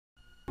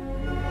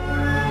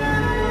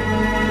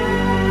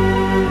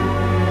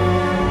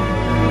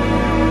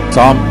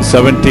Psalm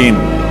 17.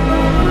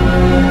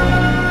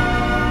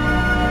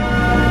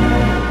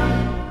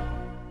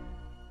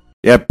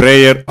 A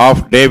prayer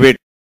of David.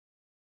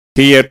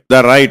 Hear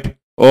the right,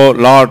 O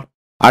Lord,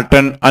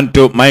 attend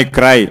unto my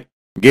cry.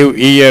 Give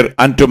ear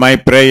unto my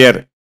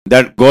prayer,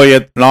 that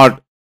goeth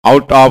not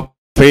out of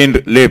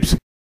feigned lips.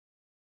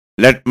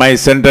 Let my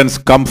sentence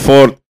come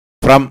forth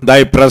from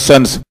thy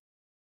presence.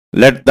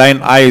 Let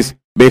thine eyes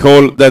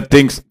behold the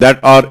things that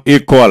are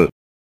equal.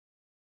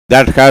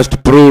 That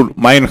hast proved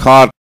mine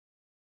heart.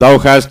 Thou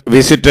hast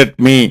visited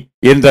me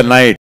in the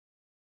night.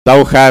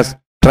 Thou hast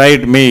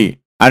tried me,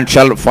 and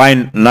shall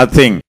find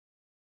nothing.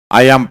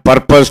 I am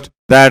purposed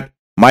that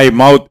my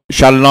mouth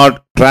shall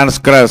not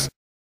transgress.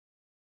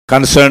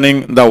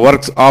 Concerning the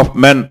works of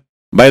men,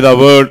 by the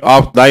word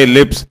of thy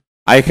lips,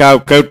 I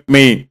have kept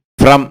me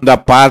from the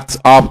paths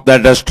of the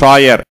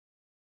destroyer.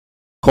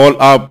 Hold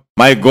up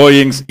my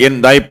goings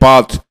in thy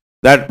paths,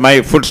 that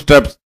my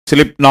footsteps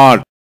slip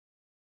not.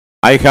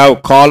 I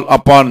have called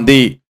upon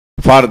thee,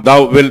 for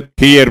thou wilt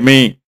hear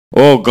me.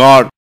 O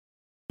God,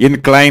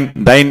 incline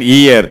thine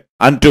ear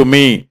unto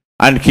me,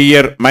 and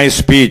hear my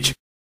speech.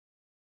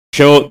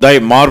 Show thy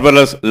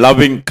marvelous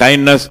loving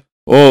kindness,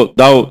 O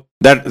thou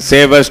that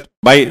savest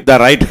by the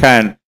right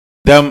hand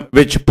them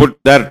which put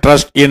their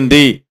trust in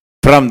thee,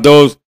 from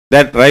those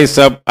that rise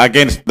up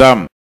against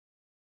them.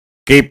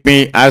 Keep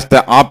me as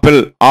the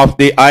apple of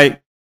the eye.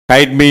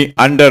 Hide me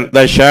under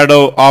the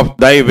shadow of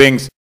thy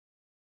wings,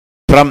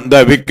 from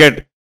the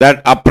wicked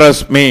that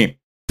oppress me,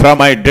 from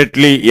my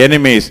deadly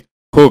enemies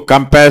who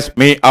compass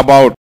me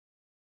about.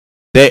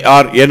 They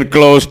are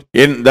enclosed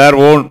in their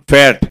own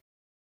fat.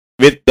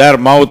 With their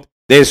mouth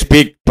they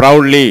speak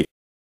proudly.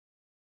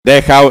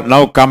 They have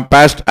now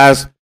compassed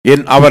us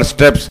in our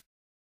steps.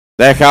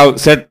 They have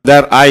set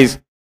their eyes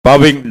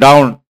bowing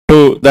down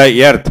to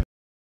the earth.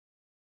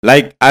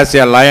 Like as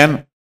a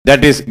lion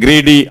that is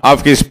greedy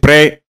of his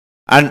prey,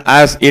 and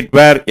as it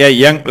were a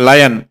young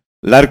lion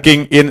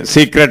lurking in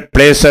secret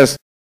places.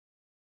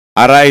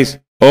 Arise,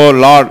 O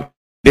Lord,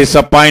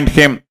 disappoint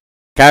him,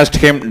 cast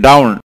him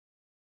down.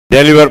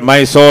 Deliver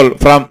my soul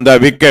from the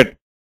wicked,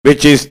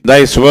 which is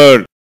thy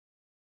sword.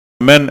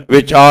 Men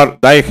which are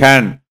thy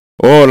hand,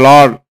 O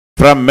Lord,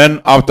 from men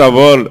of the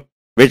world,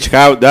 which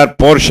have their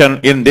portion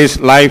in this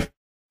life,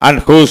 and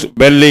whose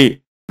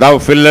belly thou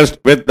fillest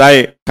with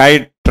thy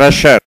hid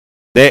treasure.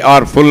 They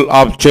are full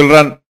of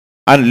children,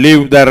 and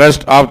leave the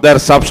rest of their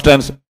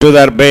substance to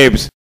their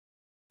babes.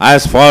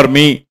 As for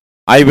me,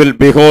 I will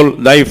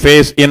behold thy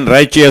face in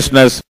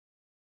righteousness.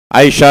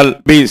 I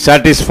shall be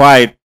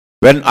satisfied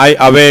when I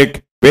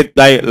awake with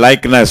thy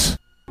likeness.